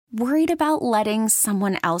Worried about letting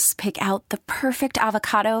someone else pick out the perfect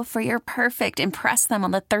avocado for your perfect impress them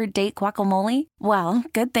on the third date guacamole? Well,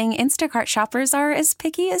 good thing Instacart shoppers are as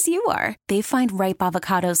picky as you are. They find ripe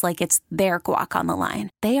avocados like it's their guac on the line.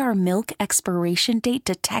 They are milk expiration date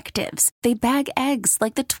detectives. They bag eggs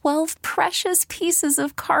like the 12 precious pieces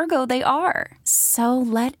of cargo they are. So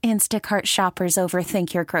let Instacart shoppers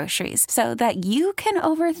overthink your groceries so that you can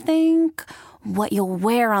overthink what you'll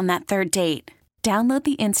wear on that third date. Download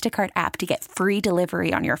the Instacart app to get free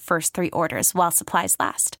delivery on your first 3 orders while supplies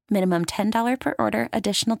last. Minimum $10 per order.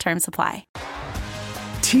 Additional terms apply.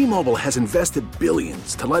 T-Mobile has invested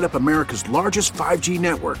billions to light up America's largest 5G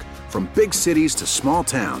network, from big cities to small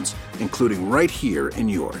towns, including right here in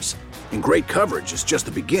yours. And great coverage is just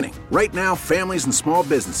the beginning. Right now, families and small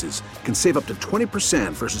businesses can save up to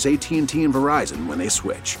 20% versus AT&T and Verizon when they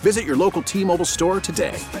switch. Visit your local T-Mobile store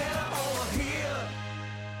today.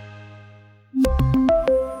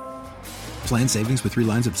 Plan savings with 3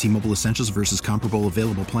 lines of T-Mobile Essentials versus comparable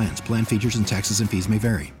available plans. Plan features and taxes and fees may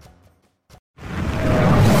vary.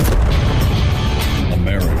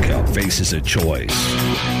 America faces a choice.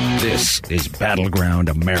 This is Battleground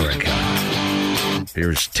America.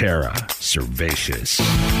 Here's Tara Servatius.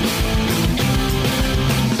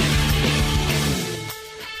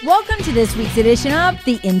 Welcome to this week's edition of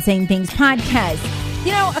the Insane Things Podcast.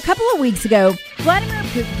 You know, a couple of weeks ago, Vladimir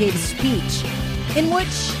Putin gave a speech in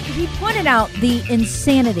which he pointed out the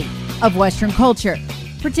insanity of Western culture,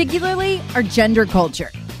 particularly our gender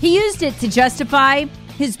culture. He used it to justify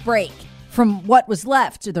his break from what was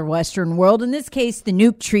left of the Western world, in this case, the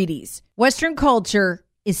nuke treaties. Western culture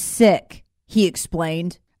is sick, he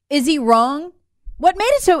explained. Is he wrong? What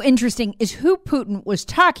made it so interesting is who Putin was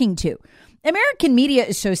talking to. American media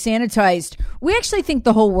is so sanitized, we actually think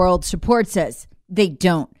the whole world supports us. They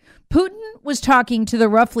don't. Putin was talking to the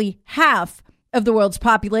roughly half of the world's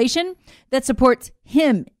population that supports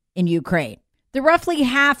him in Ukraine. The roughly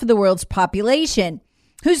half of the world's population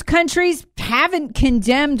whose countries haven't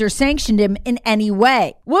condemned or sanctioned him in any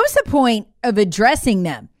way. What was the point of addressing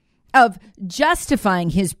them, of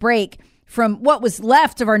justifying his break from what was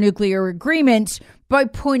left of our nuclear agreement by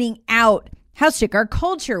pointing out how sick our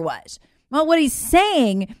culture was? Well, what he's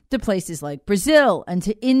saying to places like Brazil and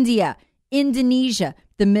to India, Indonesia,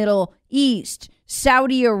 the Middle East,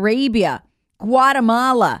 Saudi Arabia,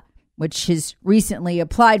 Guatemala, which has recently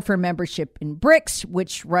applied for membership in BRICS,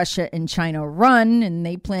 which Russia and China run, and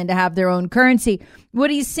they plan to have their own currency.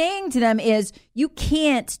 What he's saying to them is, you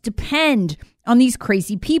can't depend on these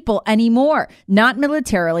crazy people anymore. Not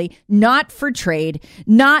militarily, not for trade,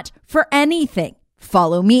 not for anything.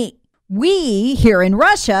 Follow me. We here in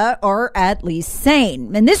Russia are at least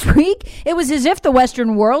sane. And this week, it was as if the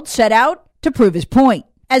Western world set out to prove his point.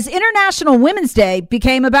 As International Women's Day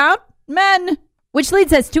became about men. Which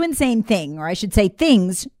leads us to insane thing, or I should say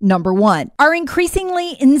things number 1. Our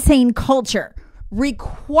increasingly insane culture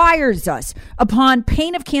requires us, upon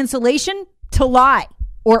pain of cancellation, to lie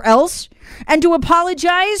or else, and to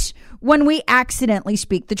apologize when we accidentally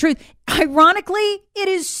speak the truth. Ironically, it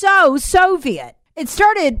is so Soviet. It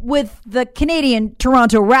started with the Canadian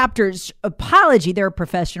Toronto Raptors' apology, their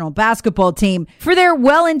professional basketball team, for their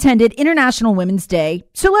well-intended International Women's Day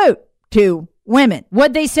salute to women.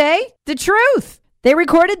 What'd they say? The truth. They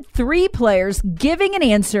recorded 3 players giving an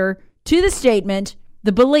answer to the statement,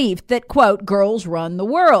 the belief that, quote, girls run the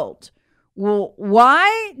world. Well,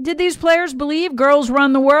 why did these players believe girls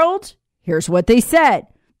run the world? Here's what they said.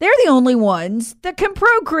 They're the only ones that can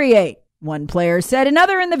procreate. One player said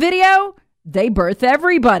another in the video, they birth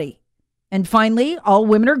everybody. And finally, all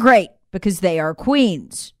women are great because they are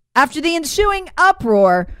queens. After the ensuing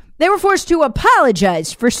uproar, they were forced to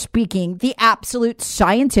apologize for speaking the absolute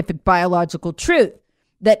scientific biological truth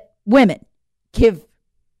that women give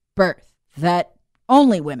birth, that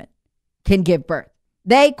only women can give birth.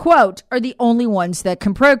 They, quote, are the only ones that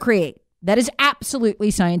can procreate. That is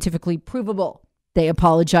absolutely scientifically provable. They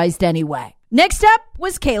apologized anyway. Next up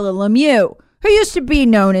was Kayla Lemieux, who used to be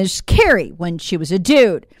known as Carrie when she was a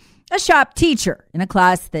dude, a shop teacher in a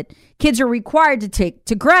class that kids are required to take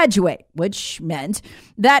to graduate, which meant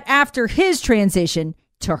that after his transition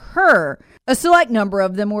to her, a select number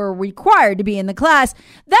of them were required to be in the class.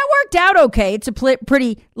 That worked out okay. It's a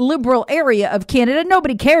pretty liberal area of Canada.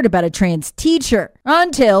 Nobody cared about a trans teacher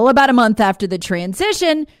until about a month after the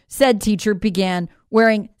transition, said teacher began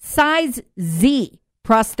wearing size Z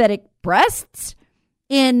prosthetic breasts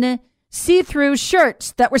in see-through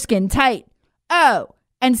shirts that were skin tight. Oh,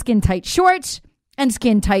 and skin tight shorts and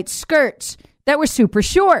skin tight skirts that were super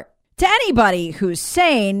short. To anybody who's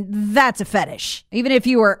sane, that's a fetish. Even if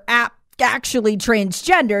you were actually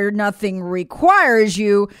transgender. Nothing requires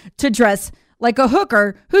you to dress like a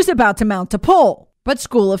hooker who's about to mount a pole. But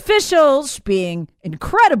school officials, being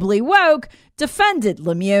incredibly woke, defended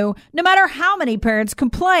Lemieux no matter how many parents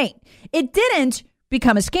complained. It didn't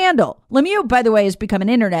become a scandal. Lemieux, by the way, has become an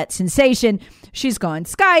internet sensation. She's gone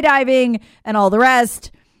skydiving and all the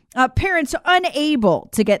rest. Parents unable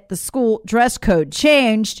to get the school dress code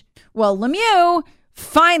changed. Well, Lemieux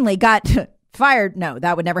finally got fired. No,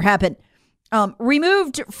 that would never happen.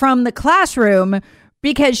 Removed from the classroom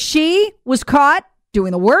because she was caught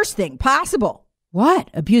doing the worst thing possible. What?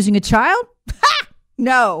 Abusing a child? Ha!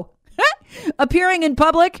 No. Appearing in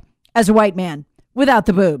public as a white man without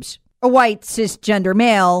the boobs. A white cisgender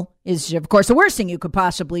male is, of course, the worst thing you could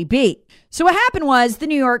possibly be. So what happened was the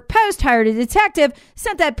New York Post hired a detective,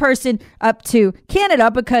 sent that person up to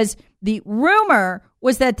Canada because the rumor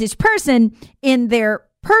was that this person in their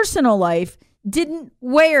personal life didn't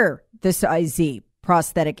wear the size Z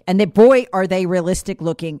prosthetic. And boy, are they realistic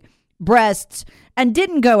looking breasts, and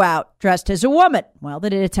didn't go out dressed as a woman. Well, the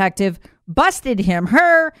detective busted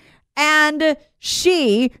her, and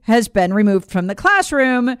she has been removed from the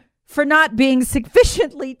classroom for not being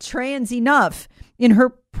sufficiently trans enough in her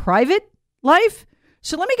private life.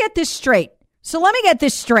 So let me get this straight.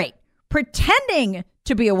 Pretending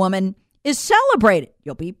to be a woman is celebrated.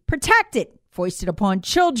 You'll be protected, foisted upon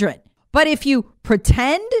children. But if you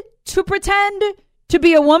pretend to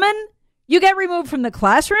be a woman, you get removed from the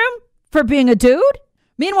classroom for being a dude.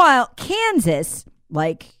 Meanwhile, Kansas,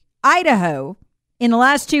 like Idaho, in the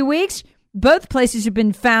last 2 weeks, both places have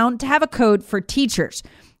been found to have a code for teachers.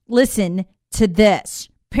 Listen to this.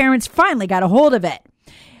 Parents finally got a hold of it.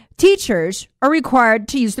 Teachers are required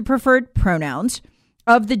to use the preferred pronouns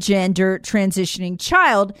of the gender transitioning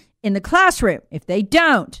child in the classroom. If they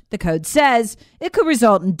don't, the code says it could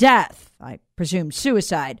result in death, I presume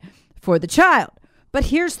suicide, for the child. But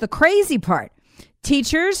here's the crazy part.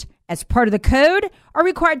 Teachers, as part of the code, are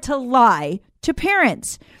required to lie to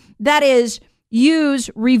parents. That is,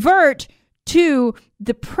 revert to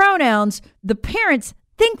the pronouns the parents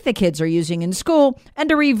think the kids are using in school, and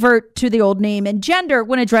to revert to the old name and gender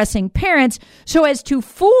when addressing parents so as to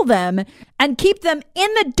fool them and keep them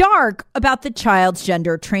in the dark about the child's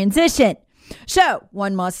gender transition. So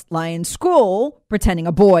one must lie in school pretending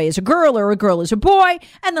a boy is a girl or a girl is a boy,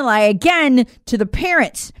 and then lie again to the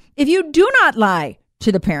parents. If you do not lie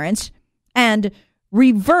to the parents and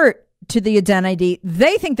revert to the identity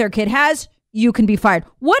they think their kid has, you can be fired.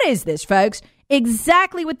 What is this, folks?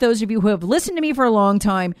 Exactly what those of you who have listened to me for a long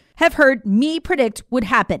time have heard me predict would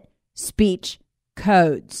happen. Speech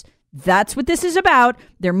codes. That's what this is about.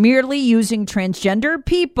 They're merely using transgender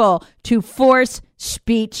people to force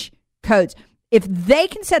speech codes. If they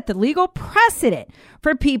can set the legal precedent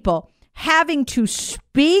for people having to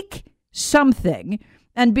speak something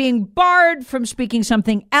and being barred from speaking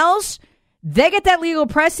something else, they get that legal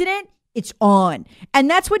precedent, it's on. And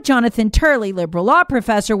that's what Jonathan Turley, liberal law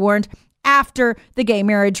professor, warned after the gay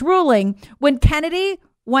marriage ruling when Kennedy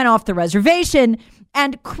went off the reservation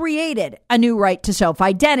and created a new right to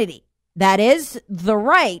self-identity. That is the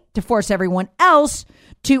right to force everyone else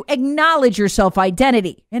to acknowledge your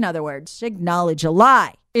self-identity. In other words, acknowledge a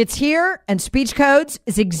lie. It's here, and speech codes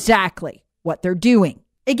is exactly what they're doing.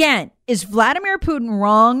 Again, is Vladimir Putin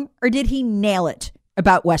wrong, or did he nail it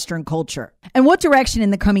about Western culture? And what direction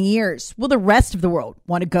in the coming years will the rest of the world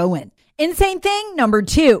want to go in? Insane thing number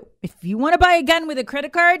 2. If you want to buy a gun with a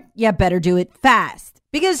credit card, you better do it fast.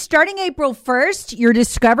 Because starting April 1st, your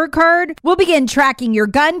Discover card will begin tracking your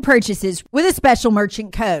gun purchases with a special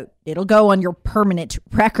merchant code. It'll go on your permanent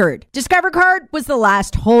record. Discover card was the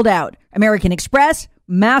last holdout. American Express,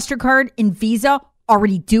 MasterCard, and Visa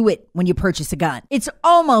already do it when you purchase a gun. It's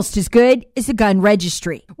almost as good as a gun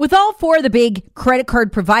registry. With all 4 of the big credit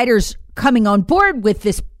card providers coming on board with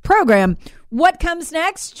this program, what comes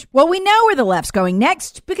next? Well, we know where the left's going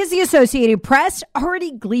next because the Associated Press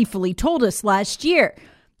already gleefully told us last year.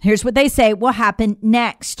 Here's what they say will happen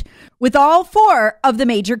next. With all 4 of the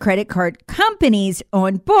major credit card companies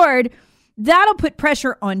on board, that'll put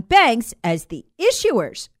pressure on banks as the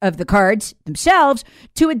issuers of the cards themselves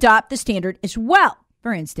to adopt the standard as well.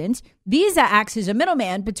 For instance, Visa acts as a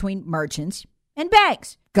middleman between merchants and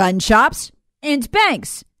banks, gun shops and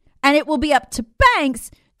banks. And it will be up to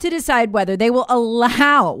banks to decide whether they will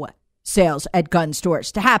allow sales at gun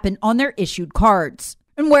stores to happen on their issued cards.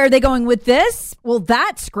 And where are they going with this? Well,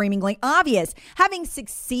 that's screamingly obvious. Having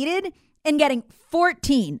succeeded in getting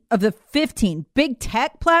 14 of the 15 big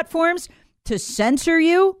tech platforms to censor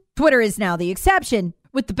you, Twitter is now the exception.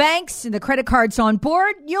 With the banks and the credit cards on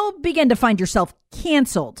board, you'll begin to find yourself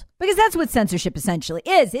canceled. Because that's what censorship essentially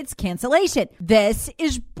is. It's cancellation. This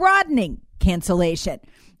is broadening cancellation.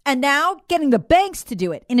 And now getting the banks to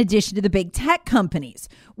do it in addition to the big tech companies.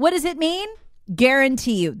 What does it mean?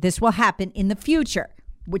 Guarantee you this will happen in the future,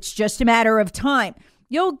 which is just a matter of time.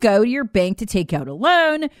 You'll go to your bank to take out a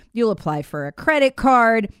loan. You'll apply for a credit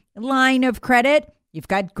card, line of credit. You've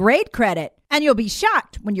got great credit. And you'll be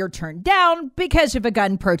shocked when you're turned down because of a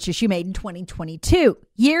gun purchase you made in 2022,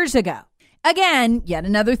 years ago. Again, yet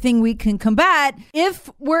another thing we can combat if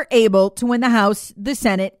we're able to win the House, the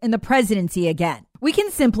Senate, and the presidency again. We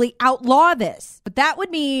can simply outlaw this. But that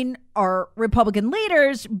would mean our Republican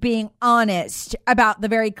leaders being honest about the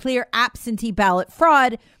very clear absentee ballot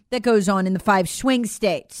fraud that goes on in the 5 swing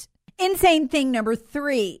states. Insane thing number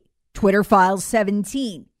 3, Twitter Files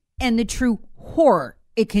 17, and the true horror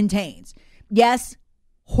it contains. Yes,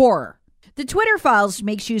 horror. The Twitter Files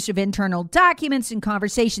makes use of internal documents and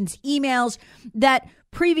conversations, emails that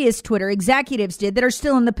previous Twitter executives did that are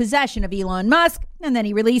still in the possession of Elon Musk, and then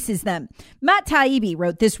he releases them. Matt Taibbi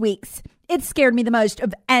wrote this week's, "It scared me the most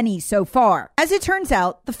of any so far." As it turns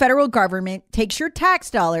out, the federal government takes your tax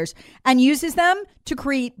dollars and uses them to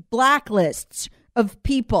create blacklists of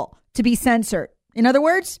people to be censored. In other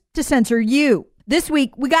words, to censor you. This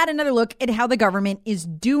week, we got another look at how the government is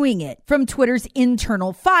doing it from Twitter's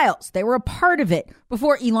internal files. They were a part of it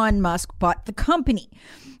before Elon Musk bought the company.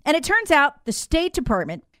 And it turns out the State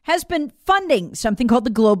Department has been funding something called the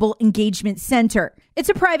Global Engagement Center. It's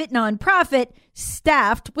a private nonprofit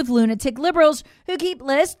staffed with lunatic liberals who keep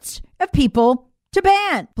lists of people to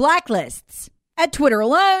ban, blacklists. At Twitter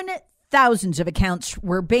alone, thousands of accounts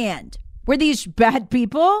were banned. Were these bad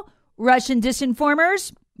people? Russian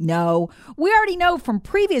disinformers? No. We already know from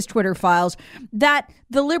previous Twitter files that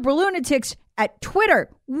the liberal lunatics at Twitter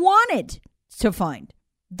wanted to find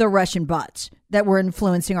the Russian bots that were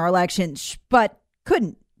influencing our elections, but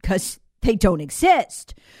couldn't because they don't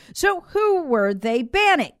exist. So who were they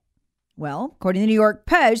banning? Well, according to the New York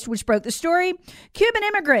Post, which broke the story, Cuban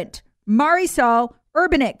immigrant Marisol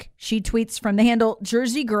Urbanik. She tweets from the handle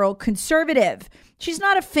Jersey Girl Conservative. She's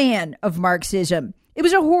not a fan of Marxism. It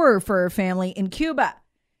was a horror for her family in Cuba.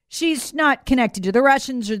 She's not connected to the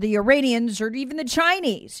Russians or the Iranians or even the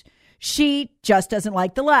Chinese. She just doesn't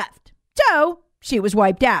like the left. So she was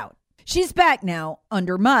wiped out. She's back now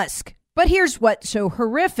under Musk. But here's what's so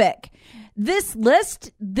horrific. This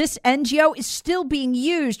list, this NGO is still being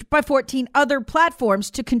used by 14 other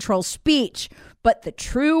platforms to control speech. But the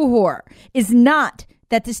true horror is not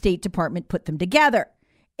that the State Department put them together.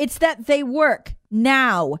 It's that they work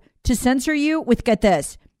now to censor you with, get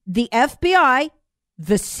this, the FBI,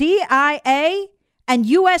 the CIA, and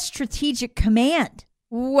U.S. Strategic Command.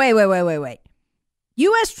 Wait.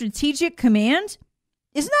 U.S. Strategic Command?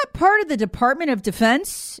 Isn't that part of the Department of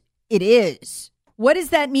Defense? It is. What does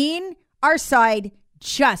that mean? Our side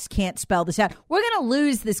just can't spell this out. We're going to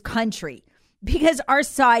lose this country because our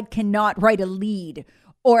side cannot write a lead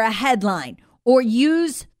or a headline or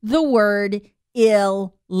use the word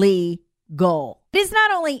illegal. It is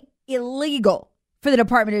not only illegal for the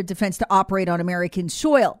Department of Defense to operate on American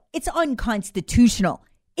soil. It's unconstitutional.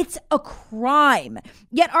 It's a crime.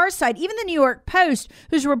 Yet our side, even the New York Post,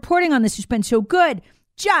 who's reporting on this, who's been so good,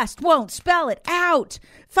 just won't spell it out.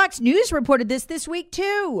 Fox News reported this week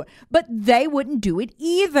too, but they wouldn't do it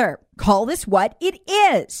either. Call this what it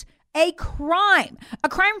is, a crime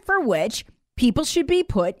for which people should be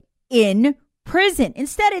put in prison.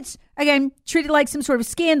 Instead, it's, again, treated like some sort of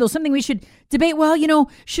scandal, something we should debate. Well,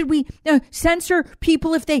 should we censor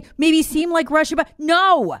people if they maybe seem like Russia? But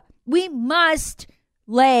no, we must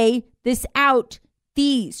lay this out.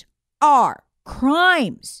 These are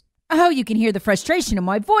crimes. Oh, you can hear the frustration in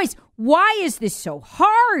my voice. Why is this so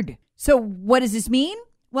hard? So what does this mean?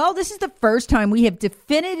 Well, this is the first time we have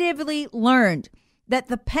definitively learned that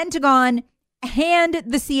the Pentagon and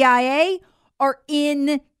the CIA are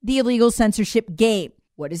in the illegal censorship game.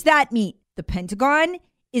 What does that mean? The Pentagon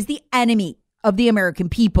is the enemy of the American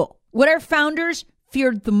people. What our founders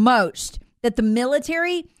feared the most, that the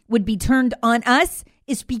military would be turned on us,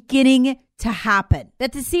 is beginning to happen.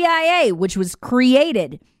 That the CIA, which was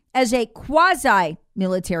created as a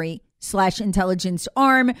quasi-military /intelligence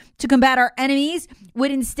arm to combat our enemies,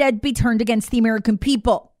 would instead be turned against the American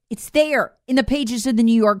people. It's there in the pages of the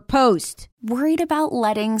New York Post. Worried about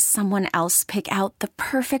letting someone else pick out the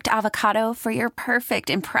perfect avocado for your perfect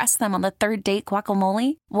impress them on the third date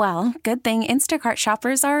guacamole? Well, good thing Instacart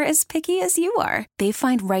shoppers are as picky as you are. They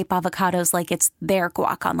find ripe avocados like it's their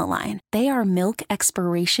guac on the line. They are milk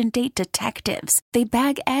expiration date detectives. They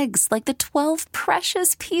bag eggs like the 12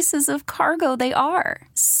 precious pieces of cargo they are.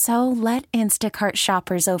 So let Instacart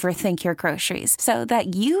shoppers overthink your groceries so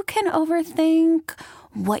that you can overthink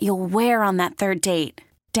what you'll wear on that third date.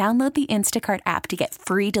 Download the Instacart app to get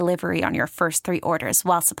free delivery on your first 3 orders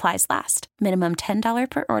while supplies last. Minimum $10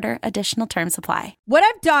 per order. Additional terms apply. What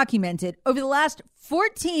I've documented over the last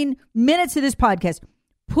 14 minutes of this podcast,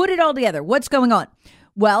 put it all together. What's going on?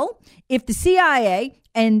 Well, if the CIA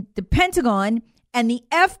and the Pentagon and the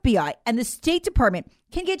FBI and the State Department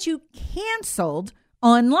can get you canceled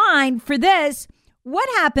online for this, what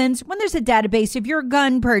happens when there's a database of your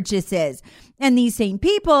gun purchases and these same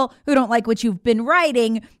people who don't like what you've been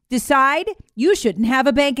writing decide you shouldn't have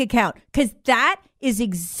a bank account? Because that is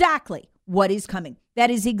exactly what is coming.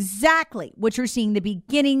 That is exactly what you're seeing the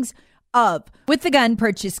beginnings of with the gun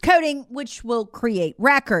purchase coding, which will create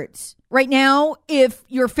records. Right now, if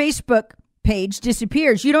your Facebook page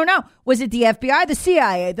disappears, you don't know. Was it the FBI, the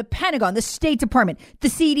CIA, the Pentagon, the State Department, the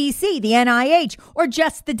CDC, the NIH, or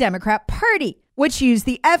just the Democrat Party, which used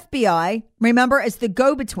the FBI, remember, as the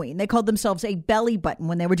go-between? They called themselves a belly button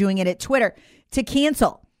when they were doing it at Twitter to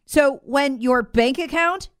cancel. So when your bank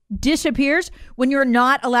account disappears, when you're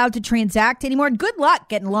not allowed to transact anymore, good luck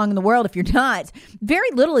getting along in the world if you're not. Very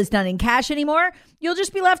little is done in cash anymore. You'll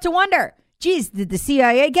just be left to wonder, geez, did the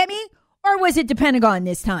CIA get me? Or was it the Pentagon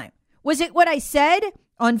this time? Was it what I said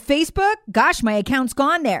on Facebook? Gosh, my account's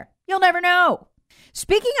gone there. You'll never know.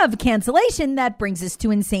 Speaking of cancellation, that brings us to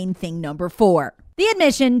insane thing number 4. The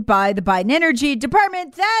admission by the Biden Energy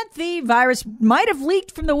Department that the virus might have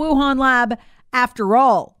leaked from the Wuhan lab after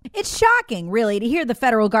all. It's shocking, really, to hear the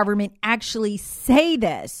federal government actually say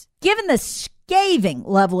this, given the scathing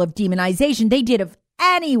level of demonization they did of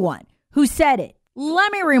anyone who said it.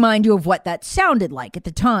 Let me remind you of what that sounded like at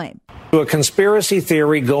the time. A conspiracy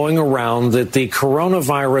theory going around that the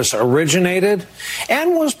coronavirus originated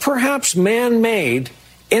and was perhaps man-made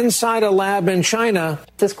inside a lab in China.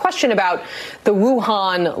 This question about the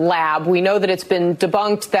Wuhan lab, we know that it's been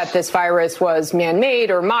debunked that this virus was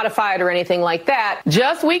man-made or modified or anything like that.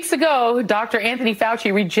 Just weeks ago, Dr. Anthony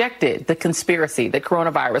Fauci rejected the conspiracy that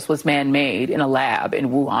coronavirus was man-made in a lab in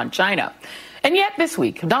Wuhan, China. And yet this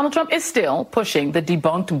week, Donald Trump is still pushing the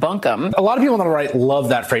debunked bunkum. A lot of people on the right love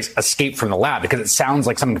that phrase, escape from the lab, because it sounds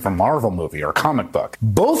like something from a Marvel movie or a comic book.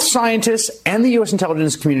 Both scientists and the U.S.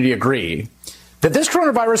 intelligence community agree that this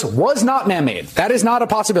coronavirus was not man-made. That is not a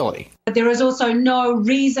possibility. But there is also no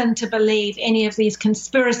reason to believe any of these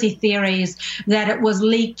conspiracy theories that it was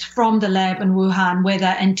leaked from the lab in Wuhan,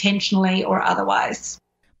 whether intentionally or otherwise.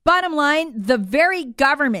 Bottom line, the very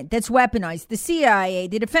government that's weaponized the CIA,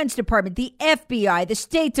 the Defense Department, the FBI, the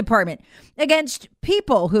State Department against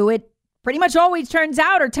people who it pretty much always turns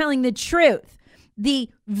out are telling the truth. The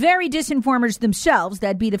very disinformers themselves,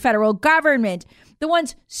 that'd be the federal government, the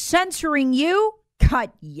ones censoring you,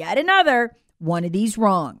 got yet another one of these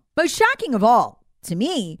wrong. Most shocking of all, to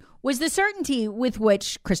me, was the certainty with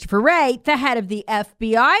which Christopher Wray, the head of the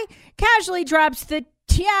FBI, casually drops the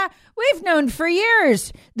yeah, we've known for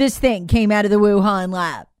years this thing came out of the Wuhan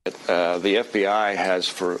lab. The FBI has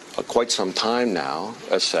for quite some time now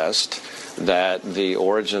assessed that the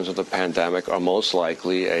origins of the pandemic are most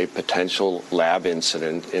likely a potential lab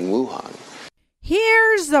incident in Wuhan.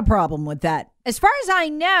 Here's the problem with that. As far as I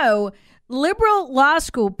know, liberal law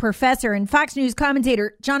school professor and Fox News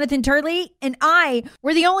commentator Jonathan Turley and I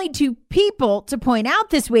were the only 2 people to point out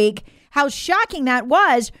this week how shocking that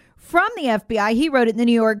was from the FBI. He wrote it in the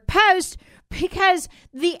New York Post because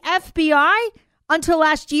the FBI until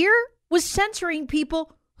last year was censoring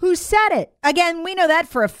people who said it. Again, we know that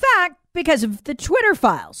for a fact because of the Twitter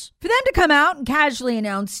files. For them to come out and casually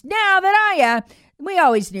announce now that we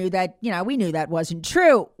always knew that, we knew that wasn't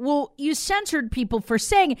true. Well, you censored people for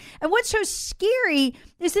saying it. And what's so scary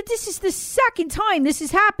is that this is the second time this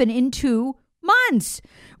has happened in 2 months.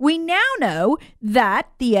 We now know that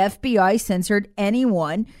the FBI censored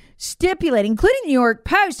anyone stipulating, including the New York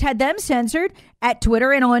Post, had them censored at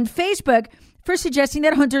Twitter and on Facebook for suggesting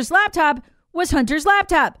that Hunter's laptop was Hunter's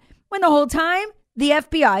laptop, when the whole time the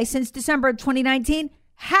FBI, since December of 2019,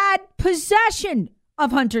 had possession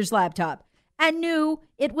of Hunter's laptop and knew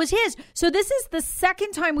it was his. So this is the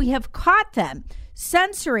second time we have caught them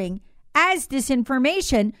censoring as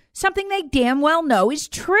disinformation something they damn well know is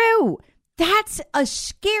true. That's a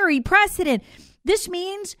scary precedent. This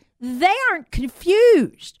means they aren't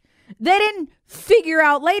confused They didn't figure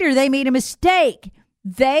out later they made a mistake.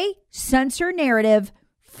 They censor narrative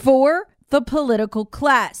for the political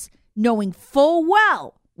class, knowing full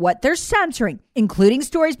well what they're censoring, including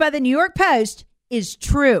stories by the New York Post, is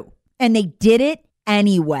true. And they did it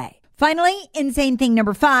anyway. Finally, insane thing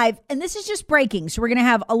number 5, and this is just breaking, so we're going to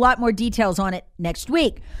have a lot more details on it next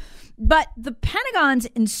week. But the Pentagon's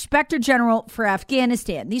Inspector General for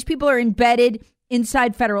Afghanistan, these people are embedded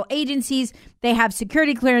inside federal agencies. They have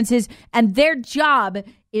security clearances, and their job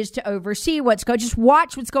is to oversee just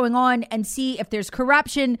watch what's going on and see if there's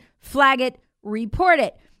corruption, flag it, report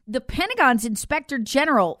it. The Pentagon's Inspector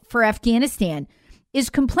General for Afghanistan is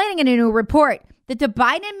complaining in a new report that the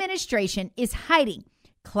Biden administration is hiding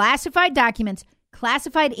classified documents,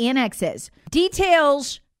 classified annexes,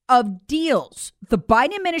 details of deals the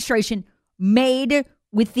Biden administration made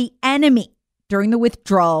with the enemy during the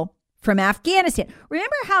withdrawal from Afghanistan.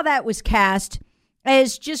 Remember how that was cast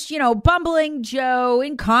as just, bumbling Joe,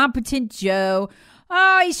 incompetent Joe.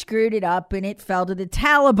 Oh, he screwed it up and it fell to the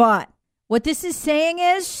Taliban. What this is saying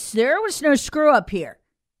is there was no screw up here.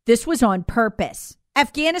 This was on purpose.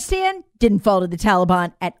 Afghanistan didn't fall to the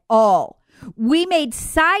Taliban at all. We made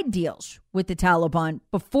side deals with the Taliban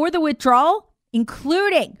before the withdrawal,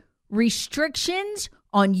 including restrictions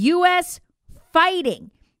on U.S. fighting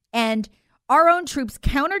and our own troops'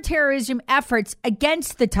 counterterrorism efforts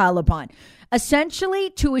against the Taliban, essentially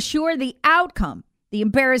to assure the outcome. The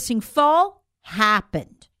embarrassing fall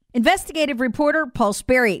happened. Investigative reporter Paul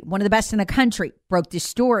Sperry, one of the best in the country, broke this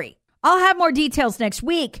story. I'll have more details next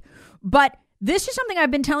week, but this is something I've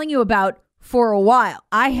been telling you about for a while.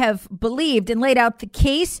 I have believed and laid out the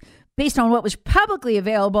case based on what was publicly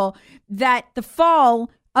available that the fall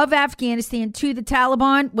of Afghanistan to the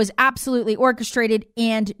Taliban was absolutely orchestrated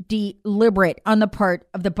and deliberate on the part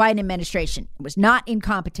of the Biden administration. It was not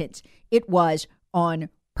incompetence. It was on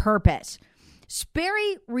purpose.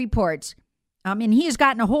 Sperry reports, and he has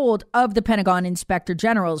gotten a hold of the Pentagon Inspector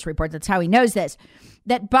General's report. That's how he knows this,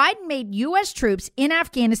 that Biden made U.S. troops in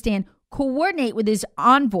Afghanistan coordinate with his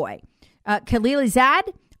envoy,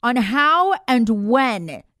 Khalilzad, on how and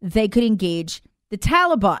when they could engage the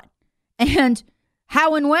Taliban. And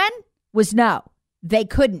how and when was no, they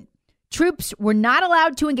couldn't. Troops were not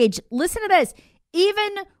allowed to engage. Listen to this. Even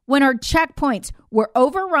when our checkpoints were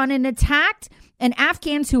overrun and attacked, and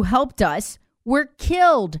Afghans who helped us were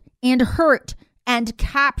killed and hurt and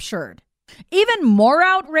captured. Even more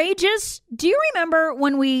outrageous, do you remember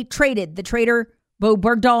when we traded the traitor Bo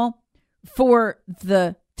Bergdahl for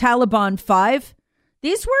the Taliban 5?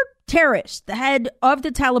 These were terrorists, the head of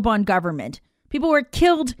the Taliban government. People were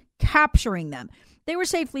killed capturing them. They were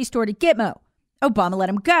safely stored at Gitmo. Obama let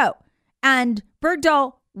them go. And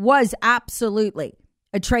Bergdahl was absolutely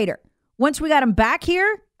a traitor. Once we got him back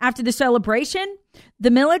here after the celebration,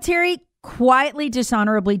 the military quietly,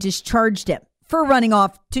 dishonorably discharged him for running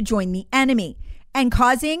off to join the enemy and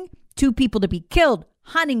causing 2 people to be killed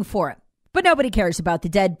hunting for him. But nobody cares about the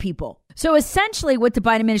dead people. So essentially what the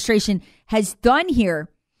Biden administration has done here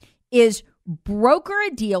is broker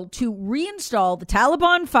a deal to reinstall the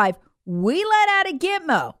Taliban 5 we let out of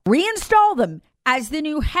Gitmo, reinstall them as the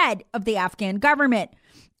new head of the Afghan government,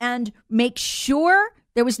 and make sure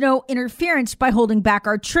there was no interference by holding back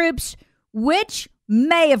our troops, which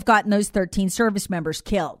may have gotten those 13 service members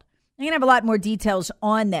killed. I'm going to have a lot more details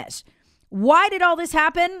on this. Why did all this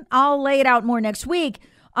happen? I'll lay it out more next week.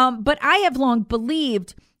 But I have long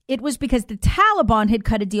believed it was because the Taliban had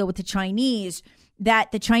cut a deal with the Chinese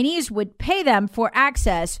that the Chinese would pay them for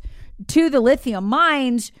access to the lithium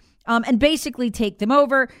mines and basically take them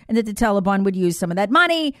over, and that the Taliban would use some of that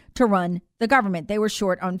money to run the government. They were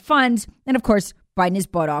short on funds. And of course, Biden is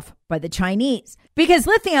bought off by the Chinese because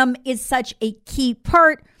lithium is such a key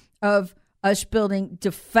part of us building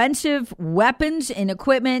defensive weapons and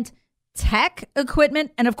equipment, tech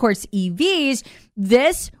equipment, and of course, EVs.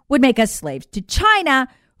 This would make us slaves to China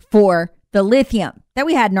for the lithium that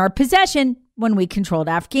we had in our possession when we controlled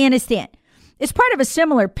Afghanistan. It's part of a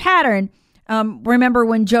similar pattern. Remember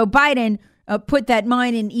when Joe Biden put that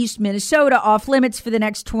mine in East Minnesota off limits for the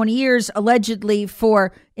next 20 years, allegedly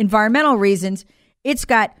for environmental reasons? It's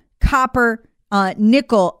got copper,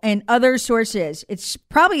 nickel, and other sources. It's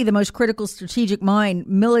probably the most critical strategic mine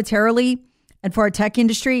militarily and for our tech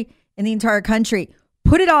industry in the entire country.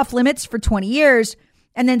 Put it off limits for 20 years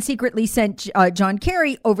and then secretly sent John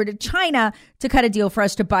Kerry over to China to cut a deal for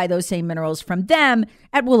us to buy those same minerals from them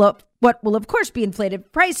at what will, of course, be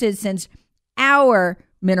inflated prices since our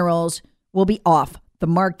minerals will be off the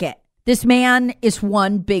market. This man is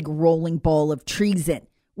one big rolling ball of treason.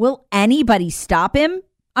 Will anybody stop him?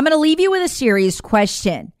 I'm going to leave you with a serious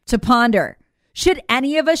question to ponder. Should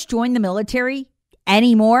any of us join the military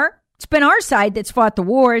anymore? It's been our side that's fought the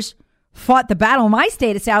wars, fought the battle. My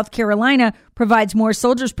state of South Carolina provides more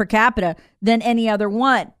soldiers per capita than any other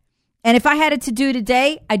one. And if I had it to do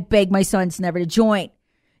today, I'd beg my sons never to join.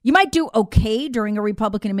 You might do okay during a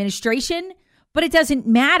Republican administration, but it doesn't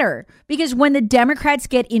matter because when the Democrats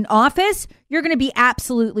get in office, you're going to be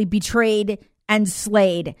absolutely betrayed and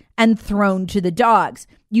slayed and thrown to the dogs.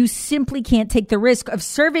 You simply can't take the risk of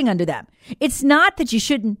serving under them. It's not that you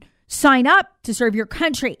shouldn't sign up to serve your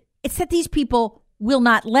country. It's that these people will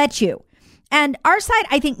not let you. And our side,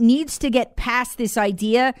 I think, needs to get past this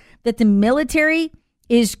idea that the military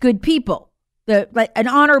is good people, an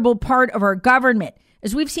honorable part of our government.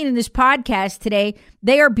 As we've seen in this podcast today,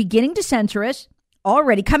 they are beginning to censor us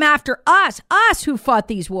already, come after us who fought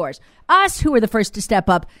these wars, us who were the first to step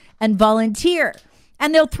up and volunteer.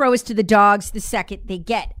 And they'll throw us to the dogs the second they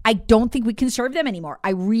get. I don't think we can serve them anymore. I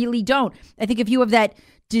really don't. I think if you have that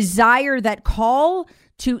desire, that call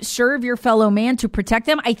to serve your fellow man, to protect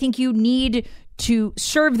them, I think you need to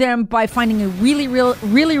serve them by finding a really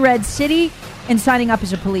red city and signing up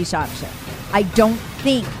as a police officer. I don't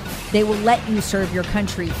think they will let you serve your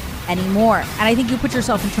country anymore. And I think you put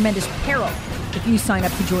yourself in tremendous peril if you sign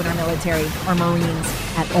up to join our military or Marines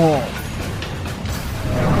at all.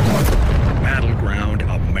 Battleground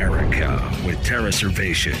America with Tara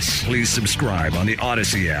Servatius. Please subscribe on the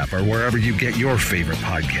Odyssey app or wherever you get your favorite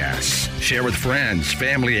podcasts. Share with friends,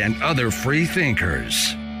 family, and other free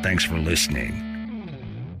thinkers. Thanks for listening.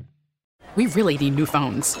 We really need new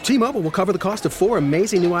phones. T-Mobile will cover the cost of 4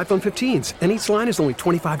 amazing new iPhone 15s, and each line is only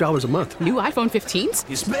 $25 a month. New iPhone 15s?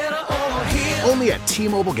 It's better over here. Only at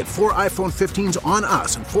T-Mobile, get 4 iPhone 15s on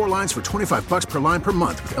us and 4 lines for $25 per line per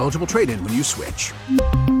month with eligible trade-in when you switch.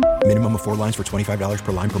 Minimum of 4 lines for $25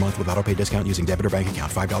 per line per month with autopay discount using debit or bank account.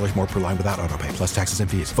 $5 more per line without autopay, plus taxes and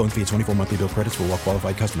fees. Phone fee at 24 monthly bill credits for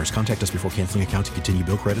well-qualified customers. Contact us before canceling account to continue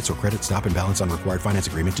bill credits or credit stop and balance on required finance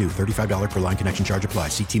agreement due. $35 per line connection charge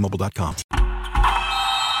applies. See T-Mobile.com.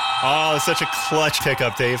 Oh, such a clutch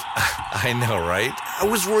pickup, Dave. I know, right? I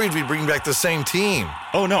was worried we'd bring back the same team.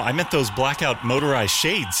 Oh, no, I meant those blackout motorized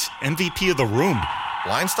shades. MVP of the room.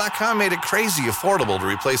 Blinds.com made it crazy affordable to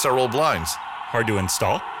replace our old blinds. Hard to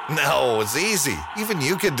install? No, it's easy. Even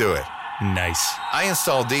you could do it. Nice. I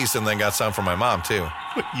installed these and then got some for my mom, too.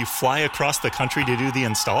 What, you fly across the country to do the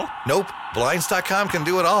install? Nope. Blinds.com can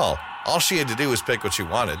do it all. All she had to do was pick what she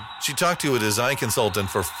wanted. She talked to a design consultant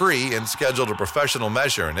for free and scheduled a professional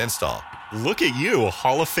measure and install. Look at you, a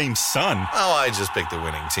Hall of Fame son. Oh, I just picked the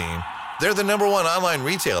winning team. They're the #1 online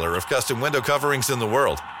retailer of custom window coverings in the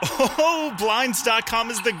world. Oh, Blinds.com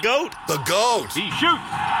is the GOAT. The GOAT. He shoots.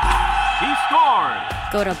 He scores.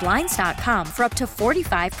 Go to Blinds.com for up to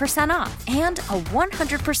 45% off and a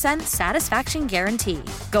 100% satisfaction guarantee.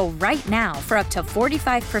 Go right now for up to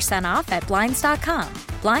 45% off at Blinds.com.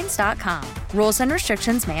 Blinds.com. Rules and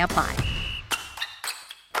restrictions may apply.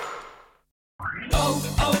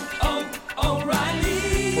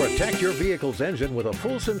 Protect your vehicle's engine with a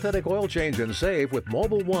full synthetic oil change and save with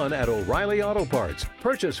Mobil 1 at O'Reilly Auto Parts.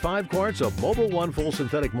 Purchase 5 quarts of Mobil 1 full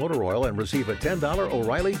synthetic motor oil and receive a $10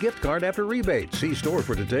 O'Reilly gift card after rebate. See store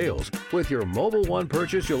for details. With your Mobil 1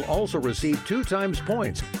 purchase, you'll also receive 2 times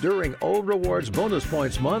points during O Rewards Bonus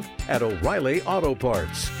Points Month at O'Reilly Auto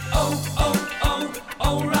Parts.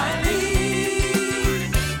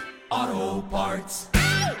 O'Reilly Auto Parts.